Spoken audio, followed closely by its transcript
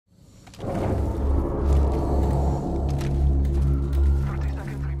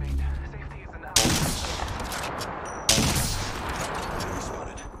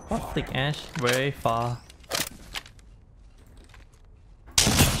caustic ash very far.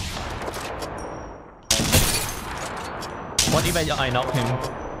 What if I knock him?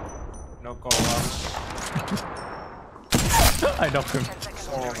 No go. I knock him.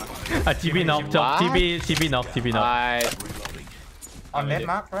 TB knock, TB knock. On red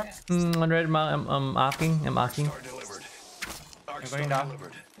mark, right? On red mark, I'm arcing. I'm going down.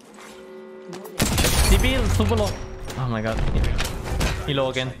 TB super low. Oh my god. He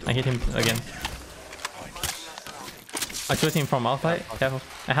low again. I hit him again. I shoot him from outside. Careful.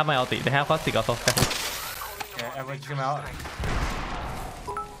 I have my ulti. They have caustic also. Careful. Okay, everyone shoot him out.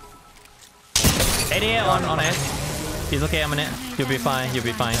 80 on edge. He's okay, I'm in it. You'll be fine.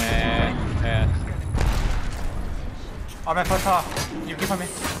 On my first car. You keep on me.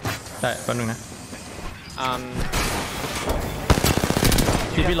 ได้แป๊บนึงนะ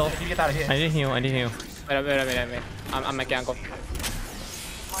TB low. I need heal. Wait. I'm making uncle.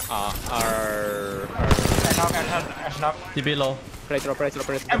 Knock. TB low. Press.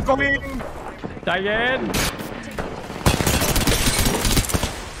 I'm coming. ใจเย็น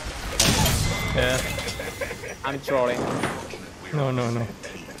Yeah. I'm trolling. No.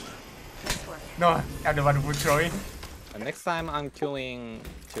 No, I'm the one who's throwing. Next time I'm killing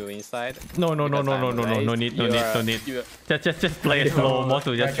two inside. No need. Just play it slow.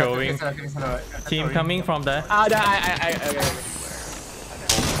 Mostly just throwing. Team coming from there. I.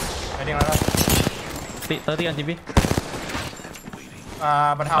 Heading right up. 30 on TB.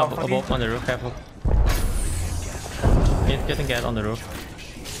 But how? Above on the roof. Careful. He's getting gas on the roof.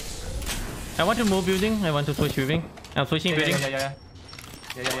 I want to move building. I want to switch building. I'm switching building. Yeah.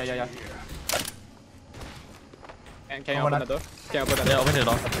 Can you open the door? Yeah, open the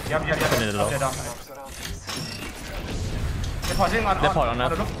door. Yep. Open the door. They're porting on that.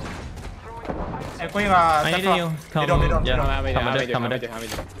 the roof. I'm going I need you. Come under.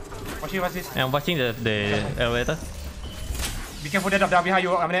 What's this? I'm watching the elevator. Be careful, they're down behind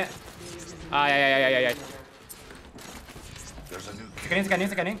you. I'm in it. Yeah.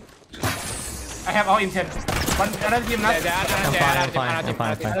 Scanning. I have all intent. Another team not. I'm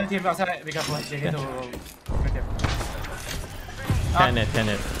fine. Another team outside. Be careful. They need to. Can it.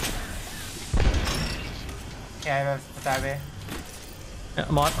 Okay, I will stay away.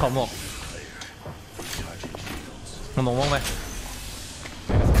 มอสขอหมวกม่วงไป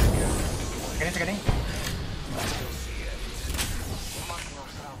Scanning.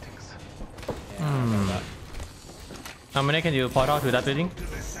 How many can you portal to that building?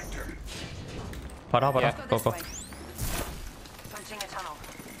 Portal. Go. Punching a tunnel.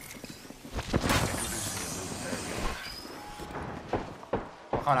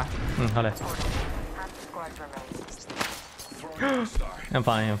เข้านะ เข้าเลย I'm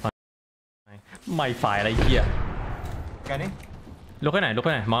fine ไม่ฝ่ายอะไรเหี้ย Scanning. ลุกให้ไหน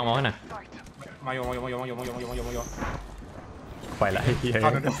มองให้ไหน มาโยไปละไอ้เหี้ย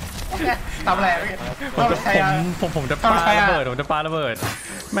ทำอะไรผมจะปาระเบิด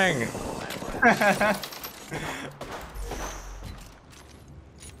แม่ง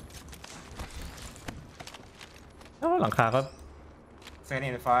หลังคาก็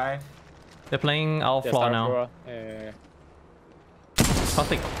Scanning in 5. They're playing out floor now.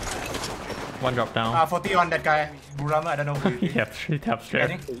 Caustic. One drop down. 40 on that guy. Burama, I don't know who he is. Yeah, 3 tap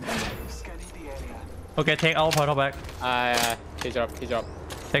straight. Okay, take all portal back. He drop.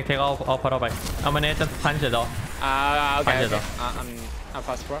 Take all portal back. I'm gonna just punch it off. Okay. Punch it off. I'm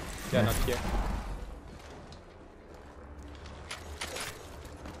fast bro. They're not here.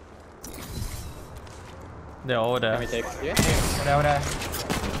 They're over there. Let me take. Yeah. There.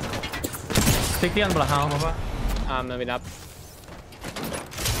 60 on Bloodhound. Maybe not.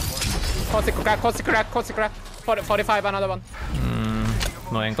 Caustic crack. 45, another one.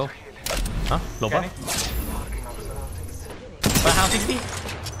 No ankle. Huh? Low bar. Bloodhound 60.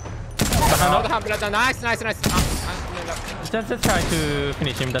 Bloodhound. Nice. Just try to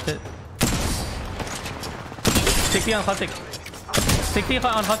finish him. That's it. 60 on caustic. 60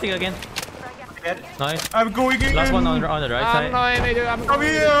 on caustic again. Nice. I'm going in. Last one on the right side. I'm Come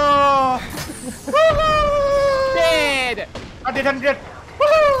here. dead. 100.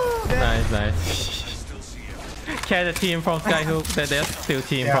 Nice. Catch the team from Skyhook. There's still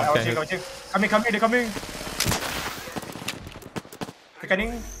team from Skyhook. Coming. They're coming.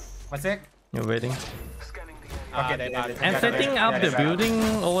 Scanning. 1 sec. You're waiting. Okay. I'm setting up the building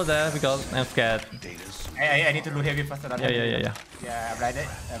over there because I'm scared. I need to loot heavy first. Yeah. Yeah,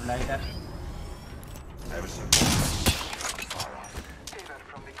 I'm like that.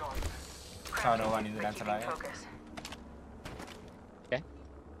 Sao đâu anh đi làm sao đấy? Okay.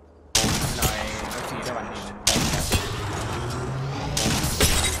 Rồi, bác sĩ các bạn đi.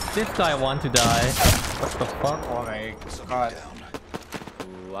 This guy want to die. What the fuck? Oh my god.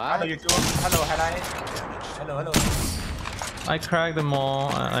 What? Hello YouTube. Hello highlight. Hello. I cracked them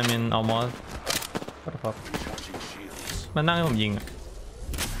all. I mean almost. What the fuck? มันนั่งให้ผมยิงอะ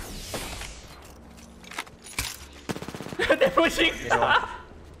They're pushing.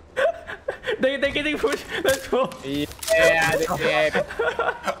 They're getting pushed. Let's go. Yeah,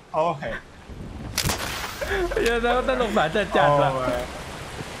 yeah. Okay. เดี๋ยวแล้วตลกสารจัดๆ Oh ละ my.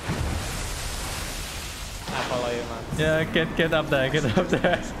 I follow you, man. Yeah, get up there, get up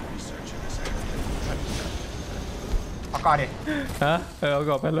there. เอาก่อนดิ ฮะเอา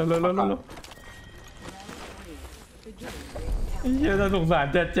ก่อนไปเร็วเหี้ยน่าสงสาร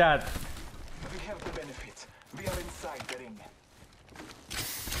จัด We have the benefit. We are inside the ring.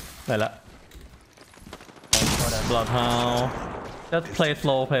 ๆไปละ Bloodhound just play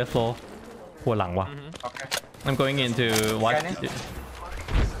slow หัวหลังวะ Okay. I'm going into what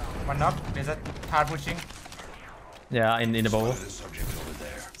One knock. There's a hard pushing. yeah in the bowl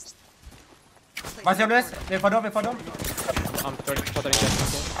What's your list? Wait for them. I'm totally just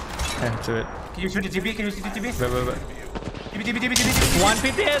okay do it Can you shoot the TB? wait TB.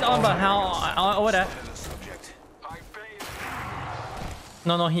 158 on Bloodhound over there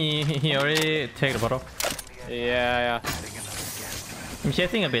no he already take the bottle Yeah. I'm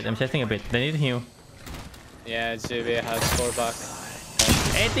chasing a bit they need to heal Yeah, GB has 4 back.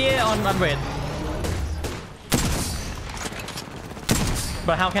 88 on red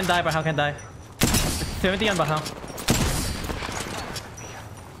but how can die 70 on Bloodhound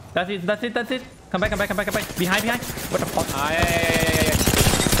that's it come back behind what the fuck Yeah.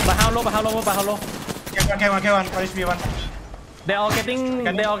 Bloodhound low K1. Punish me one. They're all getting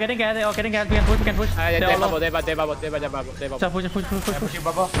gas. We can push. They're all low. They bubble. Just push. Pushing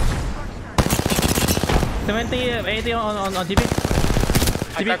bubble. 70, 80 on TP.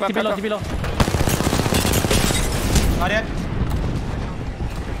 TP low. Not yet.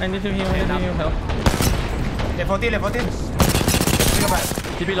 I need to heal. Help. Left 14. Think about it.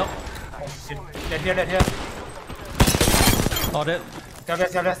 TP low. Shit. Dead here. All dead. Save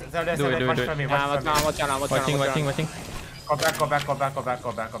Do it. Punch for me. Watching.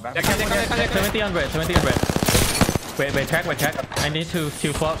 Go back. Yeah. 70 on red. Wait, track. I need to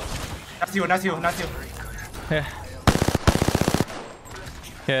steal flop. That's you.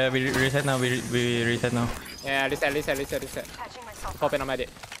 Yeah, we reset now. We reset now. Yeah, reset. Pop in on my dick.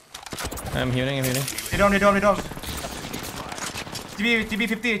 I'm healing. They don't. TB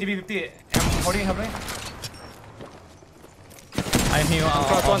 50. I'm holding. I'm heal.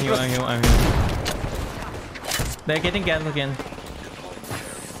 I'm heal. They're getting gas again.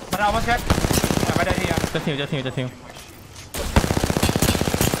 But I almost got. Just heal. Just hit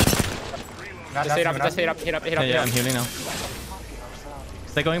up. Yeah, I'm healing now.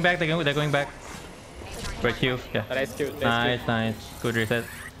 They're going back. Great heal. Yeah. Nice kill. Nice. Good reset.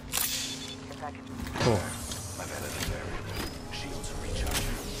 Cool.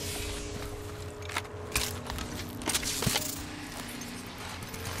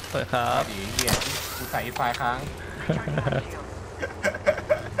 Ôiครับ กูใส่ไฟค้าง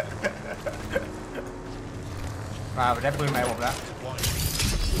มาได้ปืนใหม่ผมแล้ว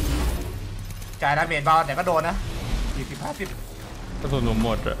จ่ายดาเมจเบาแต่ก็โดนนะ40-50 กระสุนผมหม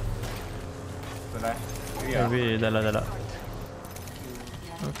ดอะ เป็นไร พี่ได้ละ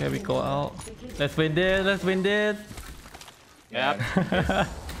Okay we go out let's win this Yep.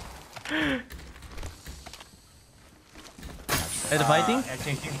 Are they fighting?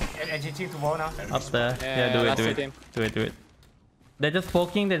 Changing to wall now. Up there. Yeah, do it. They're just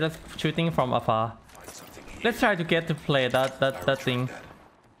poking, they're just shooting from afar. Let's try to get to play that thing.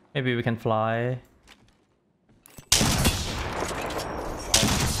 Maybe we can fly.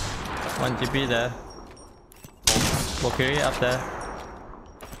 1 GP there. Valkyrie up there.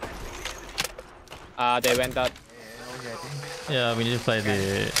 They went out. Yeah, we need to play the...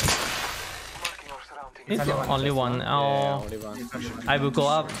 It's only one. Yeah, only one. I will go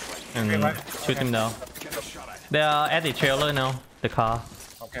up and shoot him down. They are at the trailer now, the car.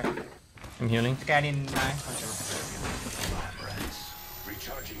 Okay. I'm healing. Scan in 9.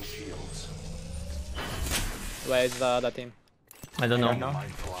 Where is the other team? I don't know.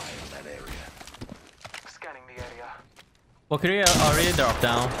 Scanning the area. Valkyrie already dropped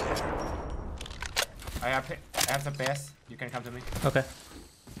down. I have the base. You can come to me. Okay.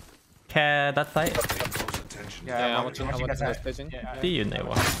 Care that side? Yeah, I'm watching that the side. staging. Do you know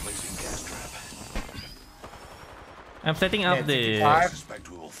what? I'm setting up the... I'm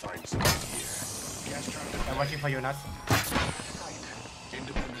watching for you, Nuts.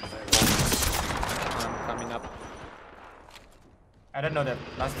 I'm coming up. I don't know the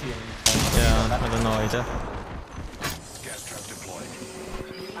last team. Yeah, I don't know either. Gas trap deployed.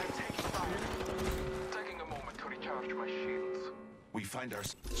 I'm taking fire. Taking a moment to recharge my shields. We find our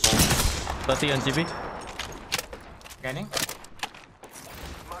 30 on GB. Scanning.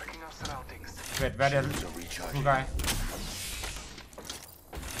 marking our surroundings. Wait, where the Shields are recharging. two guy?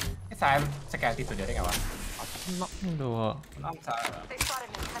 ไอ้ซ้ายสแกนติดตัวเดียวได้ไงวะ ไม่รู้อ่ะ มันอ้อมซ้ายเหรอ They spotted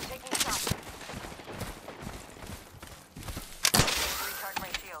me. I'm taking shots. Recharge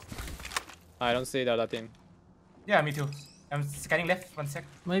my shield. I don't see the other team. Yeah, me too. I'm scanning left. 1 sec.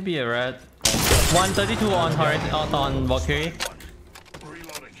 Maybe a red. 132 on on Valkyrie.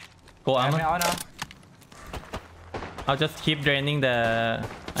 Reloading. Go ไม่ armor. เอานะ I'll just keep draining the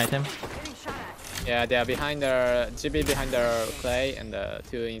item. Getting shot at. Yeah, they are behind the GB behind the clay and the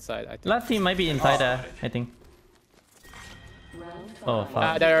two inside. I think. Last team might be inside there, I think. Oh fuck.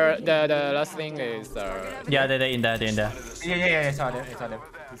 The last thing is Yeah, they're in there, they're in there. Yeah. I saw them.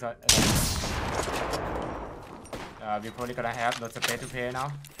 We probably gonna have no space to play now.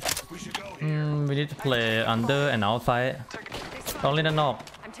 We should go here. We need to play under and outside. Don't let them knock.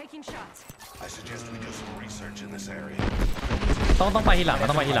 I'm taking shots. I suggest we do some research in this area. ต้องไปทีหลัง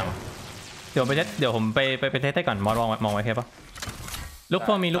ต้องไปทีหลัง เดี๋ยวผมไปเทสให้ก่อนมองไว้แค่ปะ Look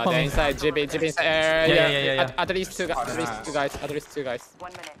for me, look for they're me. inside GB inside. Yeah. At least two guys. At least two guys.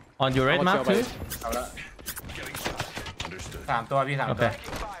 1 minute. On your red map too? เอาละ Getting shot. Understood. 3 ตัวพี่ 3 ตัว Okay.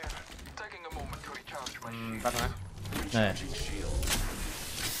 Fire. Taking a moment to recharge my แป๊บนึงนะ recharging shield.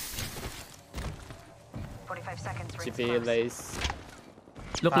 45 seconds. Rings GB close. lace.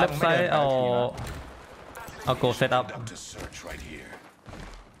 Look left side, I'll go set up. Up to search right here.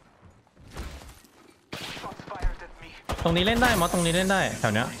 Shots fired at me. ตรงนี้เล่นได้มอสตรงนี้เล่นได้แถ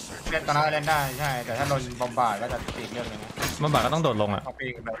วเนี้ย เล่นตอนนั้นเล่นได้ใช่ แต่ถ้าโดนบอมบาร์ก็จะตีเรื่องนึง มันบากก็ต้องโดดลงอ่ะ เอาปี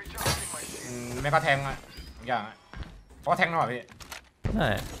กแบบไม่ก็แทงอ่ะอย่างอ่ะเพราะแทงหน่อยพี่ ได้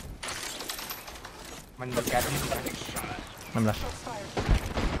มันโดนแก๊สที่ นั่นแหละ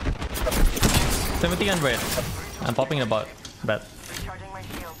 70 on red. I'm popping the bot. Bad. Recharging my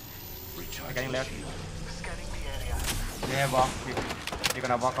shield. Getting left. Scanning the area. They have walk. You're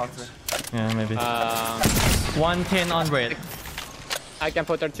gonna walk out. Yeah, maybe. 110 on red. I can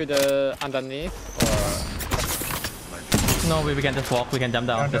put her to the underneath or No, we can just walk. We can jump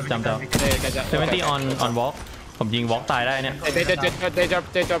down. Just jump down. 70 on walk. ผมยิง walk ตายได้เนี่ย They drop.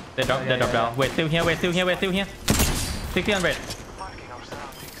 They drop down. Wait, still here. 60 on red. Marking our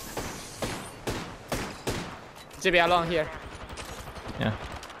surroundings. GB along here. Yeah.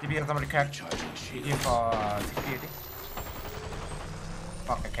 DB somebody crack. Recharging shield. DB for 60.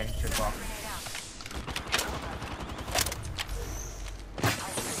 Fuck, I can shoot walk.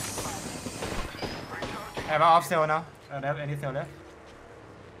 I have off sale now. I don't have any sale left.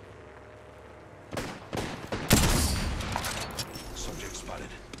 Subject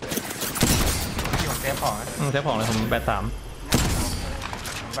spotted. ที่ผมเซฟของ เซฟของเลยผมแบต3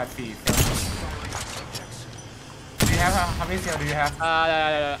 บัตร4 Do you have how many sale do you have?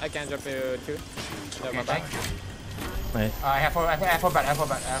 I can drop you two. Okay, thank you. ไหน I have for bat. Okay.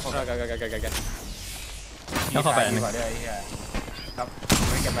 แล้วขอแบตหนึ่ง ดีกว่าด้วยไอ้เหี้ยครับ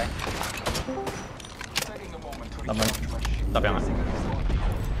ไม่เก็บไป Taking a moment to ตับมัน recharge my shield. ตับยังอ่ะ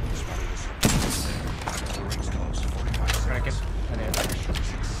The ring's close. 45 กำลังเก็บ seconds. อันนี้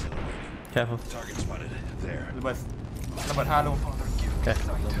Careful. Target spotted. There. ระเบิด5 ลูก โอเค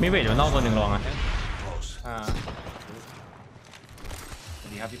มีเวทอยู่นอกตัวหนึ่งลองอ่ะ Close. สวั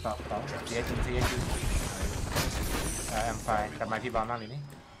สดีครับพี่เปาเสียจริงแอมไฟกลับมาพี่บอลมากเลยนี่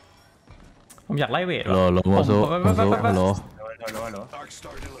ผมอยากไล่เวท ฮัลโหลโมซูฮัลโหล โหล Dark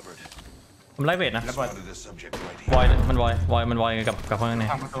Star delivered. ผมไล่เวทนะ ระเบิด Spotted a subject right วอย here. มันวอยกับข้างใน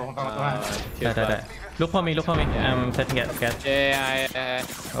ทำประตูให้ ได้ Look for me I'm setting it gas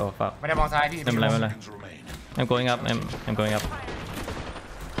Yeah, Oh fuck ไม่ได้มองซ้ายพี่ ไม่เป็นไร Seconds remain. I'm going up I'm going up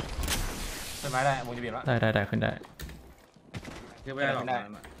ต้นไม้ได้วงจะเบียดแล้ว ได้ขึ้นได้ คือไม่ได้หรอก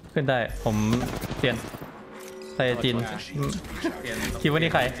ขึ้นได้ผมเปลี่ยนไซจินคิดว่า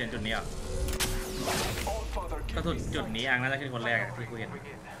นี่ใคร เปลี่ยนจุดนี้อ่ะ All father ก็สุดจุดนี้อังน่าจะขึ้นคนแรกที่กูเห็น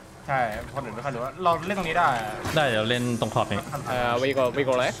ใช่คนอื่นไม่ค่อยรู้ว่าเราเล่นตรงนี้ได้ ได้เดี๋ยวเล่นตรงขอบนี้ we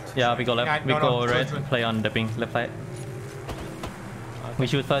go left. Yeah we go left we go No, red shoot. play on the ping left side we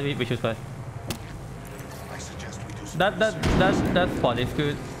shoot first we shoot first I suggest we do some that spot is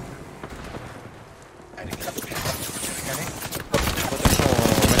good adding in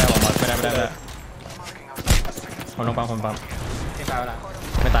ไม่ได้ผมต้องปั๊ม ที่ตายแล้ว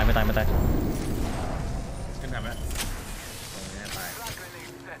ไม่ตาย ขึ้นทำแล้วโอ้ยตาย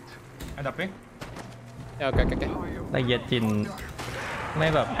อันดับปิ๊ง Okay. ได้เย็ดจินไม่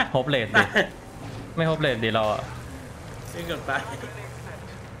แบบโฮปเลสดิไม่โฮปเลสดิเราอ่ะ วิ่งเกินไป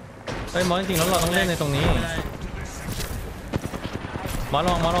เฮ้ยมอสจริงๆแล้วเราต้องเล่นในตรงนี้ ไม่ได้ มอสล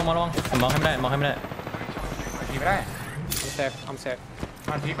องมอสให้ไม่ได้มอสให้ไม่ได้ ทีไม่ได้ I'm safe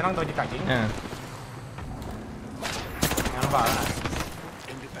มันทีมันต้องโดนจิกัดจริง อ่า งานลำบากนะ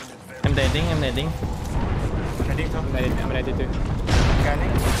I'm dating มันดิ้งทุก I'm ready too การดิ้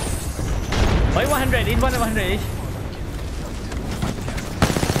ง เฮ้ย100 each 100 each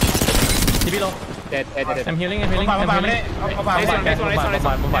TP low dead I'm healing เอาบาไม่ได้เอาบาไม่ได้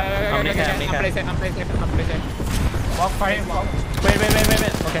I'm play safe walk fight walk wait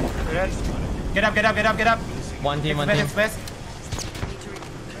okay get up one team space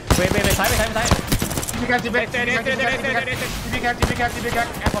wait ซ้าย GP catch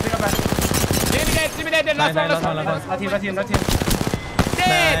and copy up last team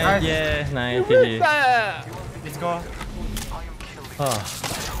nice yeah nice TP let's go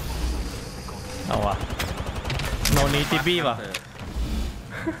เอาวะ no need TP ว่ะ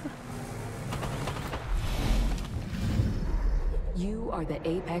You are the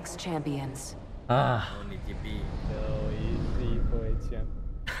Apex champions. อ่า โดนนิจิปี้ so easy for a champ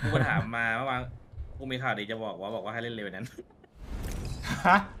กูก็ถามมาเมื่อวานกูมีข่าวดีจะบอกว่าให้เล่นเร็วนั้น ฮ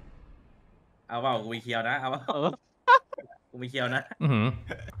ะ เอาเปล่ากูมีเคียวนะเอาเปล่ากูมีเคียวนะ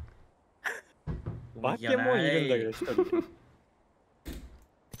กูมีเคียวนะ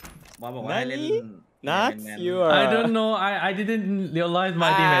บอสบอกว่าให้เล่น Not you I don't know I didn't realize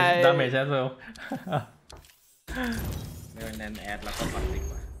my damage as well ไม่เป็นแนนแอดแล้วก็ปัดติด